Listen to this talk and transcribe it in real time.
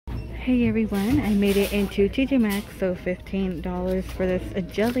Hey everyone, I made it into TJ Maxx, so $15 for this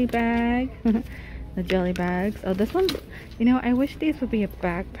jelly bag. The jelly bags. Oh, this one, you know, I wish these would be a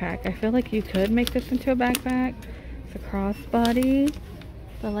backpack. I feel like you could make this into a backpack. It's a crossbody.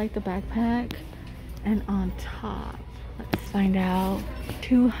 So I like the backpack. And on top, let's find out,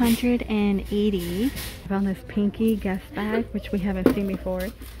 280. I found this pinky guest bag, which we haven't seen before.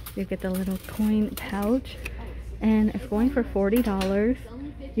 You get the little coin pouch, and it's going for $40.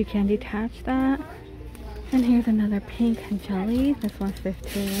 You can detach that. And here's another pink jelly. This one's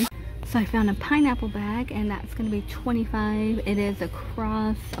 15. So I found a pineapple bag, and that's going to be 25. It is a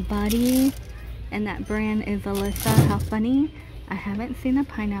cross body, and that brand is Alyssa. How funny. I haven't seen the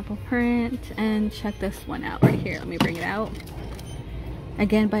pineapple print. And check this one out right here. Let me bring it out.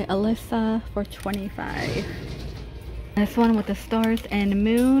 Again by Alyssa for 25. This one with the stars and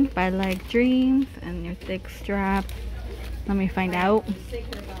moon by Like Dreams, and your thick strap. Let me find out.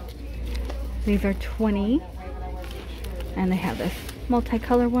 These are 20. And they have this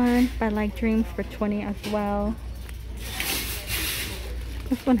multicolor one by Like Dreams for 20 as well.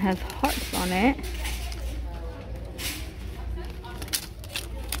 This one has hearts on it.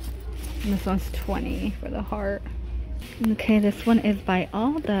 And this one's 20 for the heart. Okay, this one is by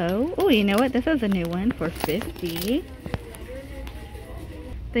Aldo. Oh, you know what? This is a new one for 50.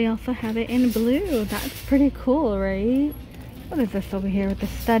 They also have it in blue. That's pretty cool, right? What is this over here with the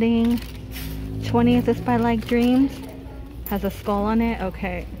studding? 20. Is this by Like Dreams? Has a skull on it.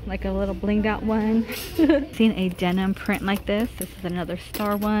 Okay, like a little blinged out one. Seen a denim print like this. This is another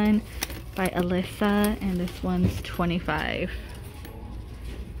star one by Alyssa, and this one's 25.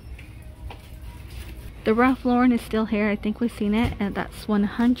 The Ralph Lauren is still here. I think we've seen it, and that's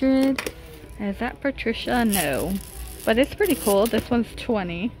 100. Is that Patricia? No, but it's pretty cool. This one's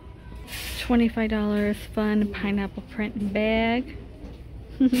 20. $25 fun pineapple print bag.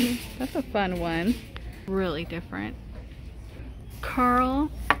 That's a fun one. Really different.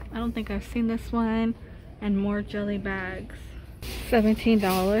 Carl, I don't think I've seen this one. And more jelly bags.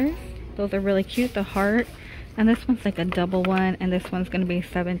 $17. Those are really cute. The heart. And this one's like a double one, and this one's going to be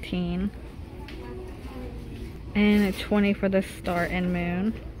 17. And 20 for the star and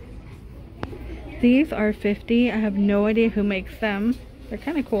moon. These are 50. I have no idea who makes them. They're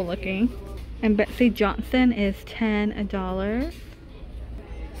kind of cool looking. And Betsy Johnson is $10.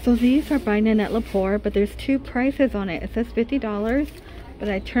 So these are by Nanette Lepore, but there's two prices on it. It says $50, but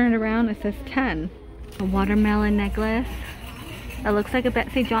I turn it around, it says 10. A watermelon necklace. It looks like a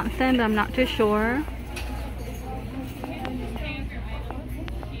Betsy Johnson, but I'm not too sure.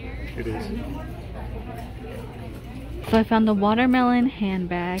 It is. So I found the watermelon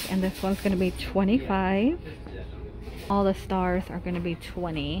handbag, and this one's going to be 25. All the stars are going to be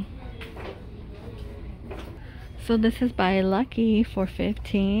 20. So this is by Lucky for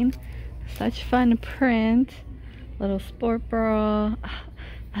 15. Such fun print. Little sport bra.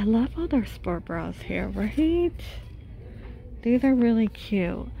 I love all their sport bras here, right? These are really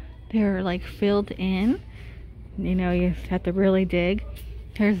cute. They're like filled in. You know, you have to really dig.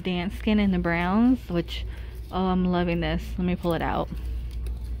 Here's dance skin in the browns, which, oh, I'm loving this. Let me pull it out.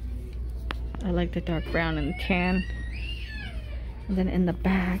 I like the dark brown and the tan. And then in the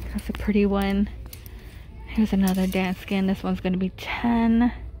back, that's a pretty one. Here's another dance skin. This one's going to be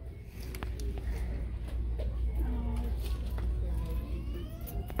 10.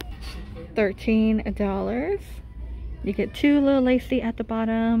 $13. You get two little lacy at the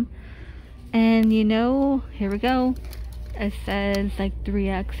bottom. And you know, here we go. It says like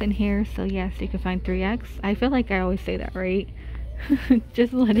 3X in here. So yes, you can find 3X. I feel like I always say that, right?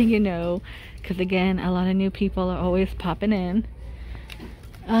 Just letting you know. Because again, a lot of new people are always popping in.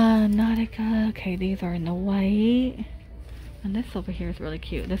 Nautica. Okay, these are in the white. And this over here is really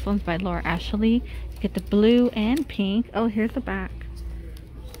cute. This one's by Laura Ashley. You get the blue and pink. Oh, here's the back.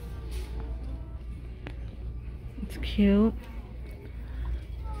 It's cute.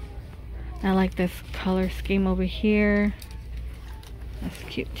 I like this color scheme over here. That's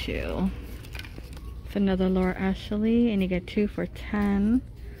cute too. It's another Laura Ashley, and you get two for 10.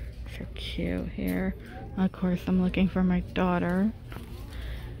 So cute here. Of course, I'm looking for my daughter.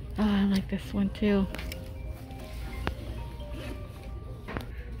 Oh, I like this one too.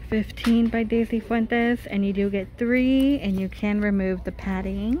 15 by Daisy Fuentes, and you do get 3, and you can remove the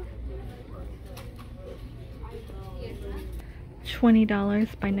padding.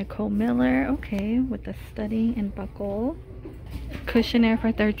 $20 by Nicole Miller. Okay, with the study and buckle. Cushionaire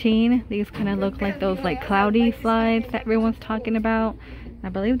for 13. These kind of look like those like cloudy slides that everyone's talking about. I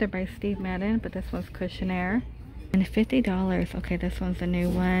believe they're by Steve Madden, but this one's Cushionaire. And $50. Okay, this one's a new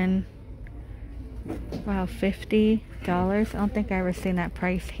one. Wow, $50. I don't think I ever seen that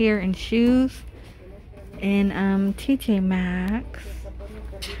price here. In shoes, in TJ Maxx,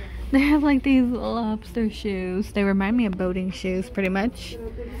 they have like these lobster shoes. They remind me of boating shoes pretty much.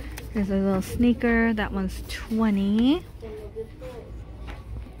 There's a little sneaker, that one's $20.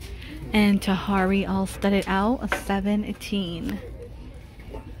 And Tahari all studded out, a $17.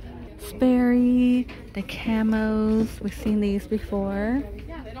 Sperry, the camos, we've seen these before.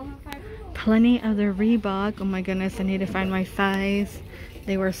 Plenty of the Reebok. Oh my goodness, I need to find my size.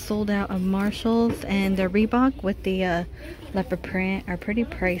 They were sold out of Marshalls, and the Reebok with the leopard print are pretty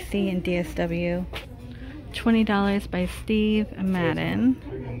pricey in DSW. $20 by Steve Madden.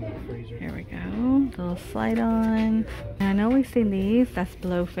 Here we go. Little slide on. And I know we've seen these. That's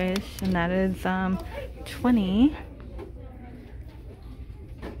Blowfish, and that is $20.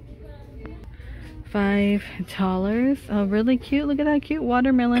 $5. Oh, really cute. Look at that cute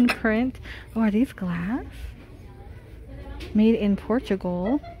watermelon print. Oh, are these glass? Made in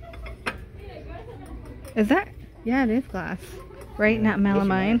Portugal. Is that? Yeah, it is glass. Right? Not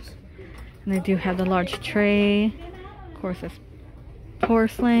melamine. And they do have the large tray. Of course, it's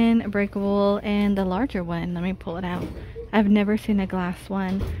porcelain, breakable, and the larger one. Let me pull it out. I've never seen a glass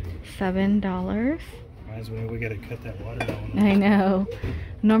one. $7. Reminds me we gotta cut that watermelon. I know.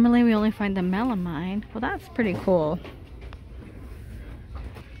 Normally we only find the melamine. Well, that's pretty cool.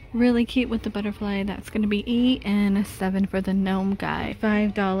 Really cute with the butterfly. That's gonna be $8, and a $7 for the gnome guy.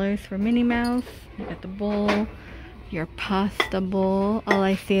 $5 for Minnie Mouse. You got the bowl, your pasta bowl. All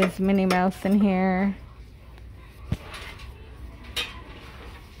I see is Minnie Mouse in here.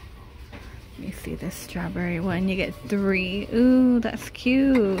 Let me see this strawberry one. You get 3. Ooh, that's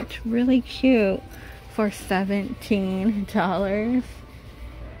cute. Really cute. For $17.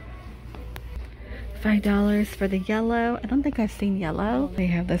 $5 for the yellow. I don't think I've seen yellow. They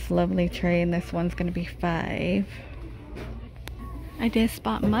have this lovely tray, and this one's gonna be $5. I did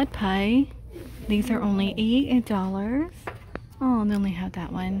spot mud pie. These are only $8. Oh, they only have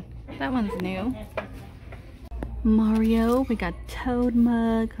that one. That one's new. Mario, we got Toad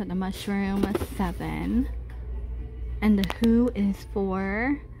mug with the mushroom, a $7. And the Who is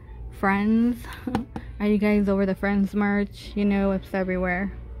for Friends. Are you guys over the Friends merch? You know, it's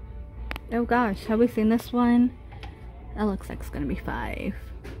everywhere. Oh gosh, have we seen this one? That looks like it's gonna be $5.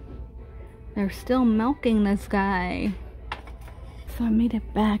 They're still milking this guy. So I made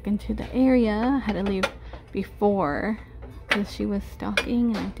it back into the area. I had to leave before because she was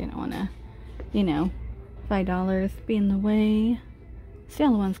stalking, and I didn't want to, you know, $5 be in the way. This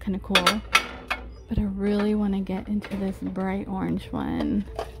yellow one's kind of cool, but I really want to get into this bright orange one.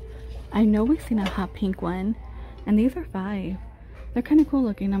 I know we've seen a hot pink one, and these are $5. They're kind of cool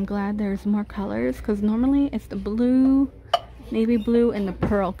looking. I'm glad there's more colors, because normally it's the blue, navy blue, and the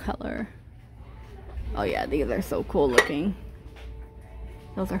pearl color. Oh yeah, these are so cool looking.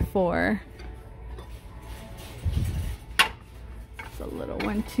 Those are $4. It's a little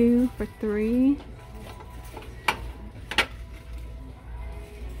one too for $3.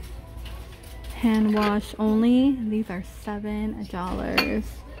 Hand wash only. These are $7.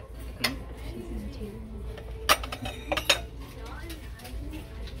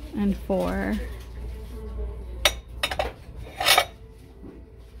 And $4.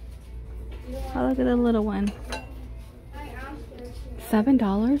 Oh, look at the little one.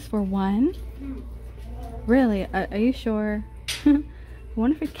 $7 for one? Really? Are you sure? I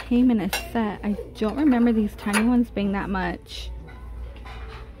wonder if it came in a set. I don't remember these tiny ones being that much.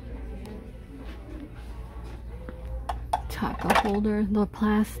 Taco holder, the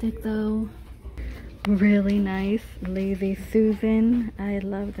plastic though. Really nice. Lazy Susan. I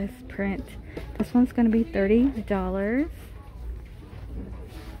love this print. This one's gonna be $30.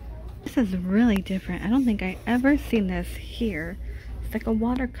 This is really different. I don't think I ever seen this here. It's like a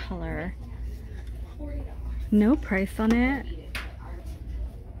watercolor. No price on it.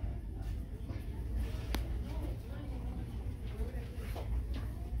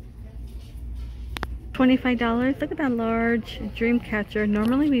 $25. Look at that large dream catcher.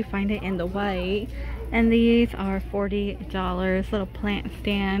 Normally we find it in the white, and these are $40. Little plant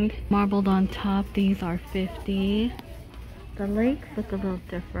stand, marbled on top. These are $50. The lakes look a little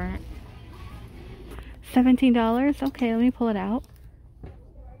different. $17. Okay, let me pull it out.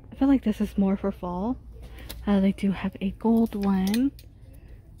 I feel like this is more for fall. They do have a gold one.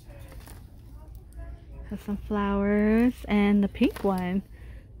 Has some flowers, and the pink one,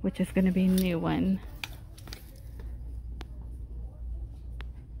 which is going to be a new one.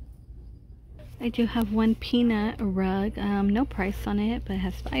 I do have one peanut rug. No price on it, but it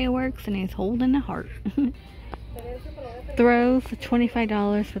has fireworks and it's holding a heart. Throws,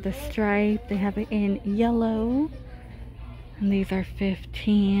 $25 for the stripe. They have it in yellow. And these are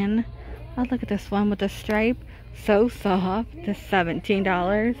 $15. Oh, look at this one with the stripe. So soft. This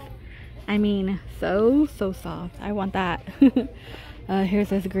 $17. I mean, so soft. I want that. Here's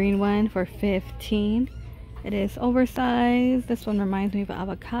this green one for $15. It is oversized. This one reminds me of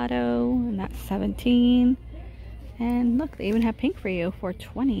avocado, and that's $17. And look, they even have pink for you for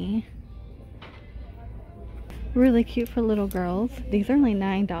 $20. Really cute for little girls. These are only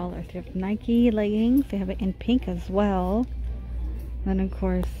 $9. You have Nike leggings. They have it in pink as well. Then of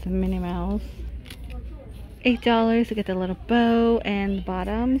course the Minnie Mouse. $8 to get the little bow and the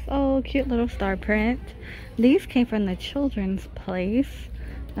bottoms. Oh, cute little star print. These came from the children's place.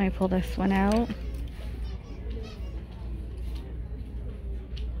 Let me pull this one out.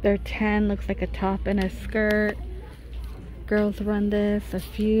 They're 10. Looks like a top and a skirt. Girls run this. A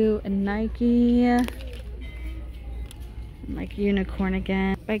few Nike. Like unicorn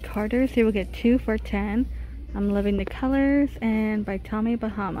again. By Carter's, you will get 2 for $10. I'm loving the colors. And by Tommy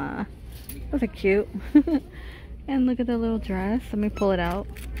Bahama. Those are cute. And look at the little dress. Let me pull it out.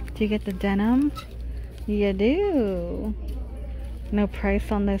 Do you get the denim? You do. No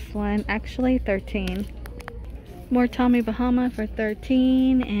price on this one. Actually, $13. More Tommy Bahama for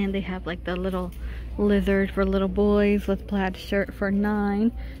 $13. And they have like the little lizard for little boys with plaid shirt for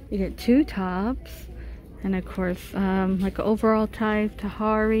 $9. You get 2 tops. And of course, like an overall type,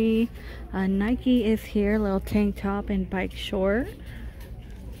 Tahari. Nike is here, little tank top and bike short.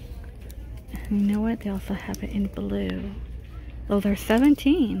 And you know what? They also have it in blue. Those are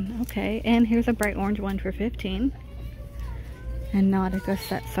 $17. Okay, and here's a bright orange one for $15. And Nautica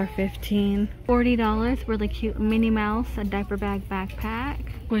sets are $15. $40, really cute Minnie Mouse, a diaper bag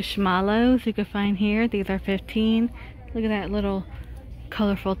backpack. Squishmallows you can find here. These are $15. Look at that little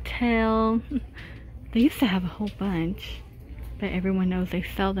colorful tail. They used to have a whole bunch, but everyone knows they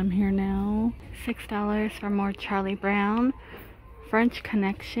sell them here now. $6 for more Charlie Brown. French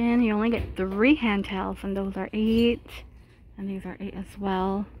Connection. You only get 3 hand towels, and those are $8. And these are $8 as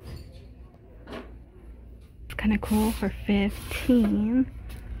well. It's kind of cool for $15.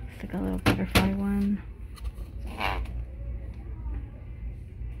 It's like a little butterfly one.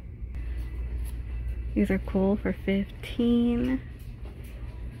 These are cool for $15.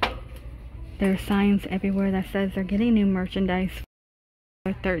 There are signs everywhere that says they're getting new merchandise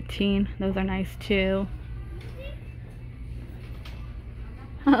for $13. Those are nice too.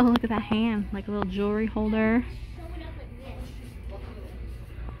 Oh, look at that hand, like a little jewelry holder.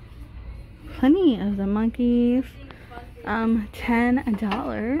 Plenty of the monkeys.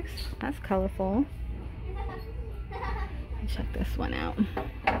 $10. That's colorful. Check this one out.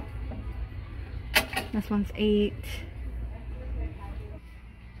 This one's $8.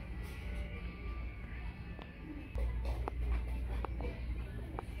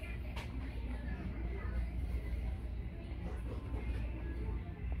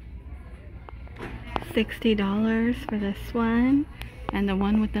 $60 for this one, and the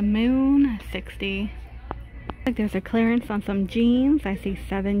one with the moon, $60. Like there's a clearance on some jeans. I see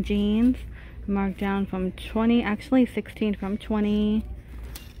 7 jeans marked down from 20, actually 16 from 20.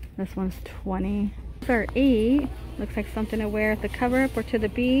 This one's 20. These are $8. Looks like something to wear at the cover up or to the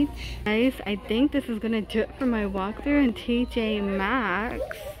beach. Guys, I think this is gonna do it for my walkthrough in TJ Maxx.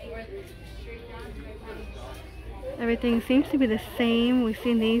 Everything seems to be the same. We've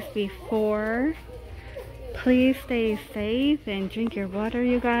seen these before. Please stay safe and drink your water,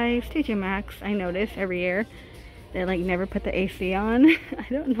 you guys. TJ Maxx, I notice every year they like never put the AC on. I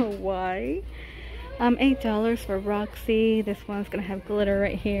don't know why. $8 for Roxy. This one's gonna have glitter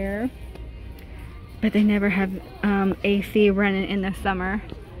right here, but they never have AC running in the summer.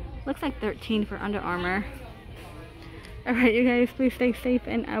 Looks like $13 for Under Armour. Alright, you guys, please stay safe,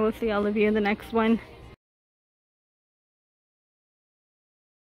 and I will see all of you in the next one.